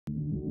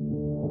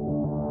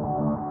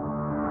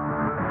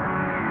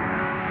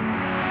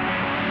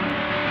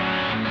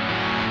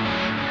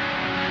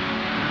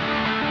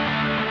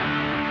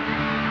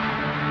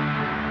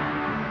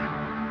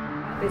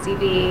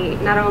Busybee,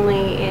 not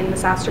only in the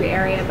South Street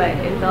area but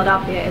in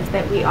Philadelphia, is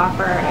that we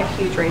offer a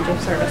huge range of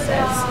services.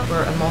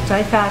 We're a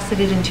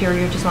multifaceted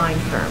interior design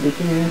firm. We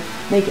can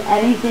make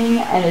anything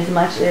and as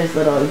much or as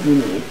little as you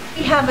need.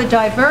 We have a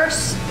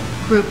diverse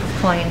group of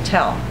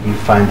clientele. You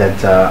find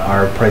that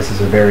our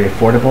prices are very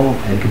affordable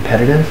and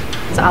competitive.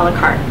 It's a la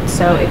carte,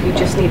 so if you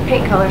just need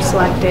paint colors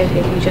selected,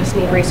 if you just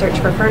need research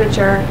for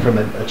furniture. From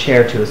a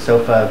chair to a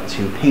sofa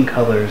to paint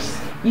colors.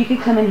 You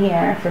could come in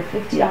here for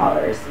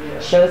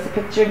 $50, show us a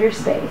picture of your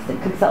space, and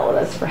consult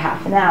with us for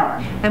half an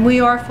hour. And we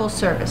are full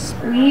service.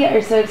 We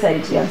are so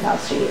excited to be on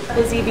South Street.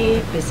 Busybee.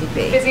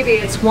 Busybee. Busybee.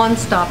 It's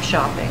one-stop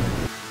shopping.